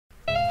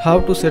How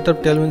to set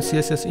up Tailwind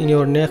CSS in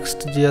your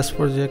next JS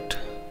project.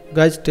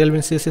 Guys,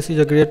 Tailwind CSS is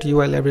a great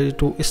UI library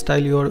to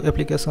style your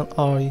application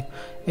or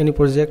any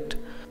project,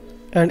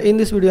 and in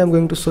this video I'm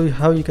going to show you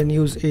how you can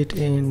use it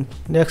in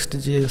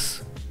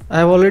Next.js. I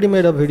have already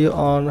made a video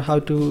on how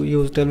to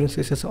use Tailwind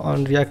CSS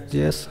on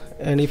React.js,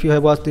 and if you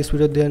have watched this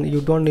video, then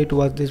you don't need to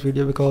watch this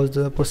video because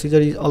the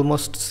procedure is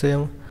almost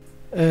same.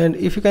 And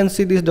if you can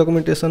see this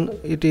documentation,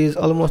 it is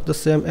almost the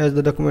same as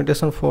the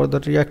documentation for the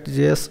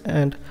React.js,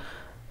 and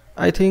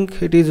I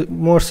think it is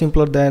more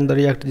simpler than the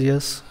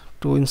React.js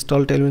to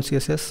install Tailwind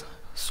CSS.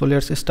 So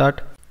let's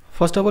start.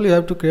 First of all, you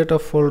have to create a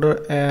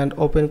folder and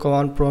open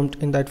command prompt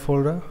in that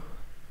folder,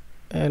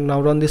 and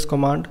now run this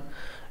command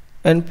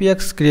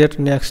npx create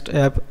next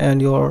app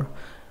and your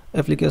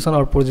application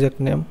or project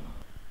name.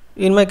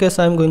 In my case,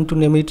 I'm going to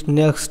name it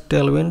Next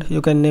Tailwind.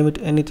 You can name it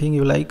anything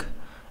you like,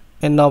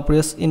 and now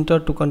press enter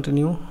to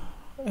continue,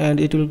 and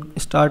it will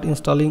start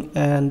installing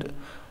and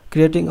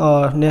creating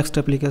our next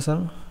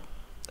application,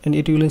 and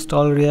it will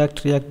install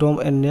React, React DOM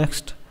and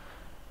Next,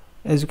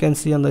 as you can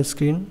see on the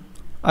screen.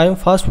 I am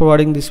fast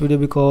forwarding this video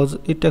because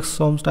it takes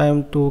some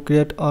time to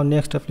create our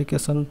next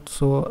application,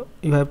 so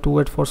you have to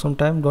wait for some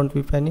time, don't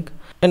be panic.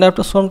 And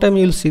after some time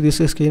you will see this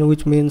screen,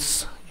 which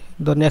means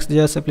the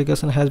Next.js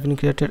application has been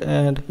created,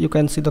 and you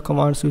can see the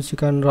commands which you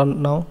can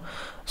run now.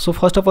 So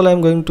first of all, I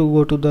am going to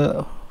go to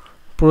the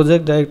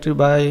project directory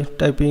by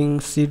typing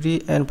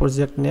cd and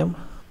project name.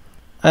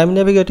 I am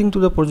navigating to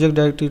the project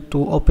directory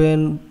to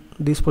open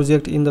this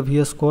project in the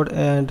VS Code,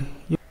 and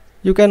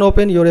you can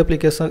open your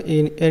application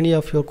in any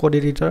of your code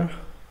editor.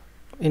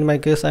 In my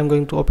case, I'm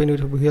going to open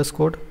it with VS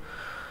Code.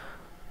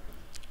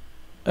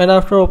 And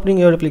after opening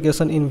your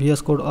application in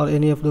VS Code or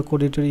any of the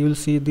code editor, you will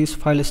see this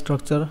file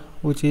structure,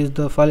 which is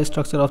the file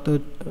structure of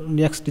the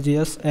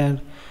Next.js,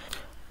 and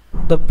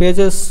the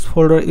pages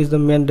folder is the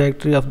main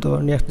directory of the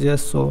Next.js.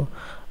 So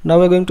now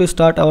we're going to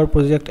start our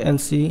project and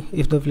see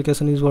if the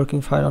application is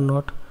working fine or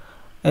not.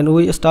 And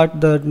we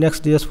start the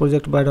Next.js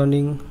project by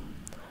running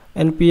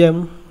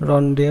npm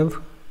run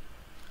dev,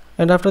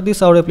 and after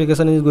this our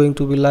application is going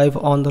to be live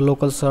on the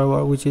local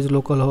server, which is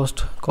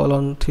localhost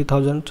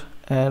 3000.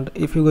 And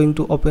if you're going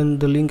to open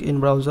the link in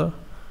browser,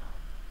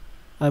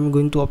 I'm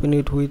going to open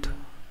it with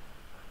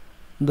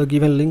the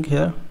given link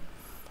here.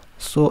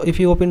 So if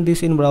you open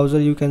this in browser,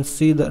 you can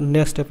see the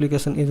next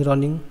application is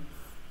running,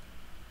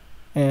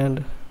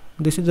 and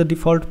this is the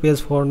default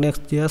page for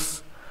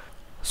Next.js.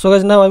 So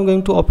guys, now I'm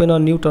going to open a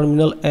new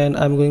terminal, and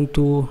I'm going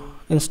to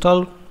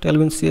install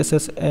Tailwind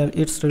CSS and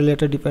its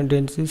related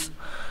dependencies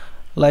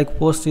like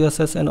post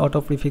CSS and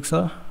auto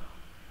prefixer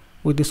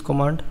with this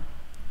command.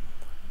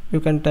 You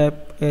can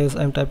type as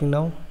I'm typing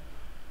now,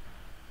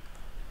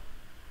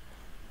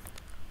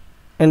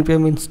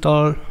 npm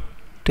install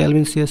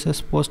Tailwind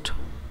CSS post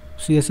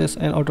CSS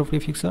and auto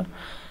prefixer,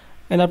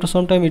 and after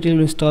some time it will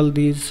install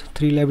these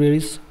three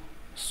libraries,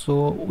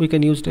 so we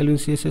can use Tailwind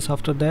CSS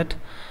after that.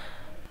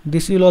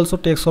 This will also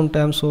take some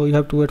time, so you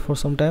have to wait for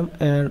some time.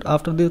 And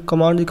after the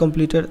command is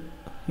completed,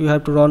 you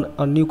have to run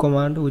a new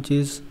command, which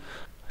is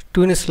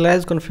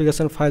 //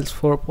 configuration files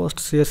for post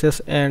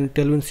CSS and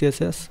Tailwind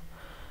CSS.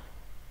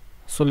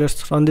 So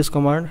let's run this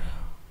command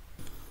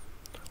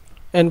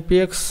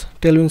npx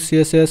Tailwind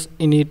CSS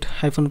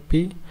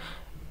init-p,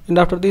 and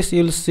after this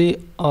you will see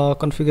a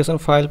configuration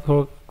file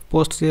for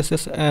post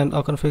CSS and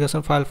a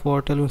configuration file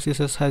for Tailwind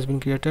CSS has been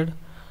created.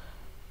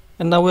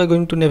 And now we are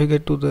going to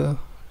navigate to the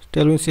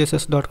Tailwind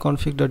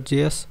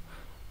CSS.config.js,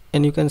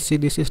 and you can see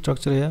this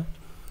structure here.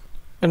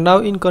 And now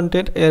in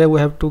content area we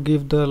have to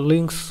give the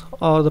links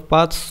or the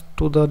paths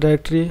to the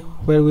directory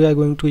where we are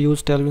going to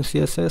use Tailwind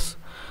CSS.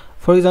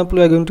 For example,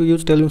 we are going to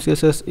use Tailwind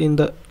CSS in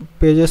the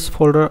pages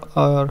folder,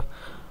 or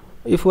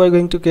if we are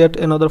going to create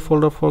another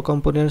folder for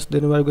components,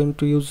 then we are going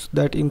to use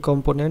that in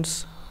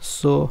components.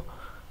 So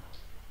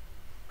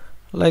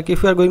like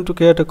if we are going to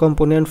create a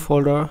component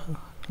folder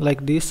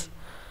like this,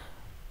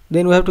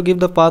 then we have to give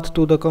the path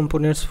to the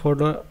components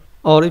folder.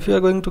 Or if you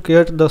are going to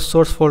create the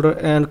source folder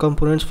and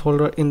components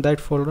folder in that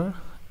folder,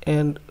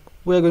 and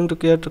we are going to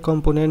create the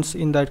components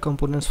in that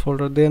components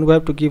folder, then we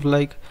have to give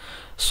like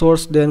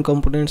source, then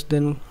components,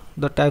 then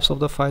the types of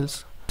the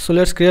files. So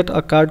let's create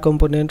a card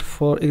component,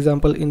 for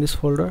example, in this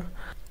folder.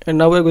 And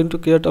now we're going to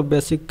create a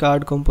basic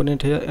card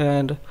component here,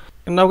 and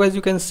now guys,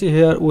 you can see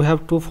here we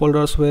have two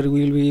folders where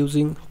we will be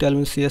using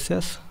Tailwind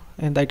CSS,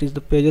 and that is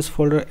the pages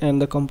folder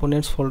and the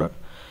components folder.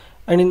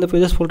 And in the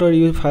pages folder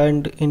you will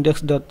find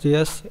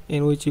index.js,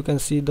 in which you can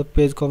see the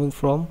page coming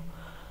from.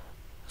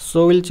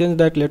 So we'll change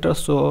that later.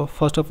 So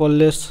first of all,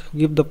 let's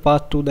give the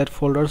path to that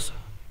folders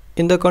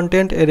in the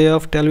content area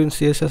of Tailwind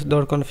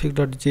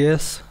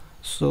CSS.config.js.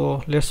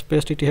 So let's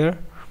paste it here,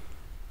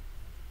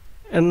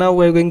 and now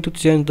we're going to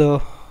change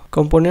the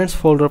components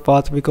folder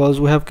path because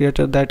we have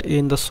created that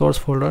in the source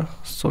folder.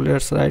 So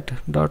let's write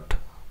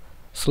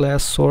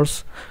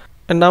 /source,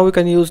 and now we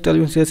can use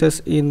Tailwind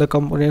CSS in the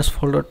components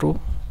folder too.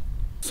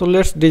 So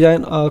let's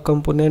design a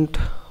component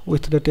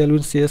with the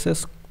Tailwind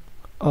CSS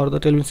or the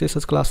Tailwind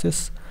CSS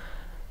classes.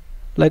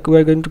 Like we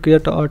are going to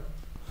create a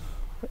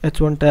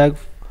h1 tag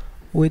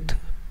with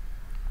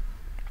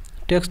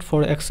text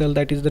for Excel,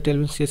 that is the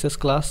Tailwind CSS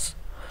class.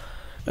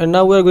 And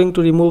now we are going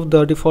to remove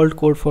the default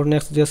code for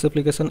Next.js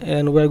application,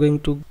 and we are going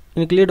to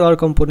include our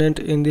component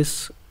in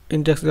this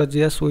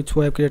index.js which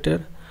we have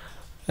created.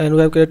 And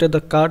we have created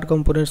the card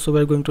component, so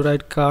we are going to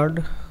write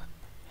card.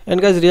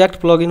 And guys,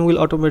 React plugin will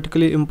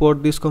automatically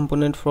import this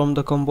component from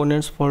the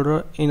components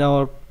folder in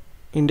our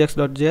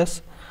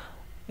index.js,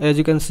 as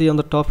you can see on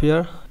the top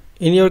here.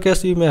 In your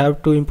case, you may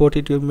have to import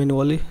it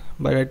manually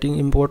by writing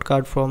import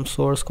card from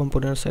source,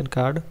 components and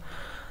card.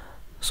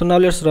 So now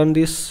let's run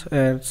this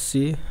and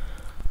see.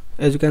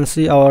 As you can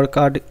see, our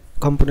card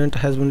component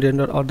has been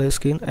rendered on the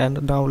screen,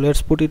 and now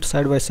let's put it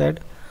side by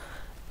side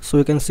so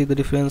you can see the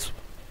difference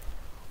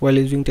while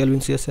using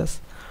Tailwind CSS.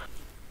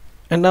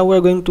 And now we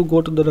are going to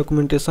go to the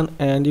documentation,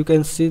 and you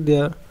can see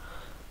there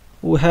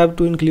we have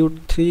to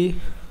include 3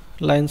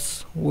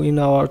 lines in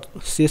our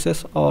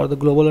CSS or the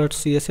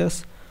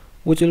global.css,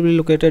 which will be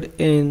located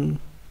in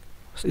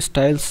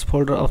styles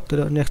folder of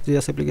the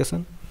Next.js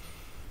application.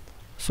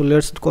 So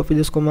let's copy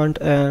this command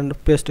and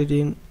paste it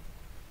in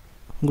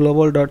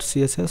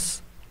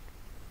global.css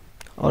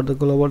or the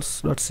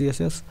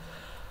globals.css,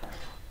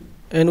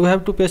 and we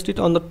have to paste it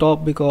on the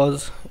top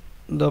because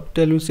the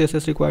Tailwind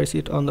CSS requires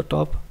it on the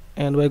top,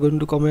 and we are going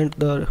to comment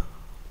the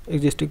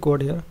existing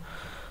code here.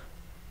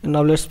 And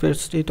now let's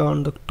paste it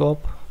on the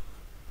top.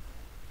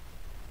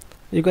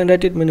 You can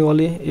write it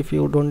manually if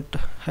you don't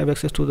have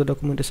access to the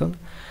documentation.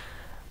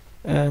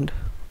 And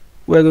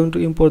we are going to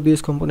import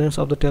these components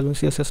of the Tailwind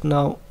CSS.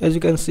 Now as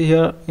you can see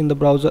here in the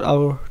browser,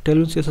 our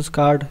Tailwind CSS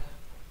card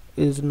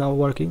is now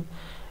working,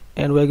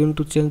 and we are going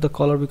to change the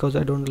color because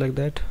I don't like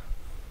that.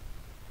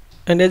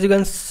 And as you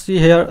can see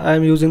here, I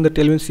am using the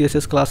Tailwind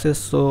CSS classes,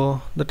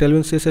 so the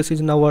Tailwind CSS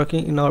is now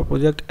working in our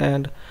project,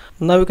 and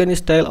now we can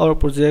style our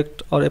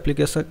project or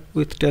application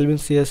with Tailwind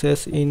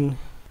CSS in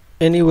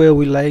any way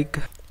we like.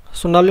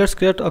 So now let's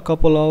create a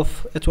couple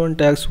of h1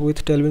 tags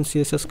with Tailwind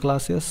CSS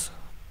classes.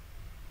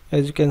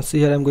 As you can see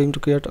here, I'm going to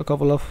create a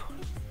couple of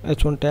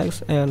h1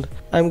 tags, and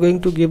I'm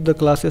going to give the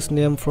classes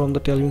name from the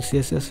Tailwind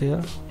CSS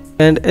here.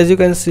 And as you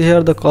can see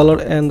here, the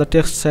color and the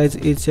text size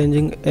is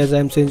changing as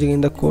I'm changing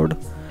in the code.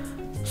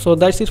 So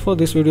that's it for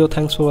this video.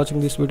 Thanks for watching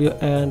this video,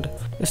 and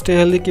stay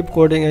healthy, keep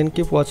coding and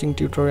keep watching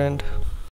tutor end.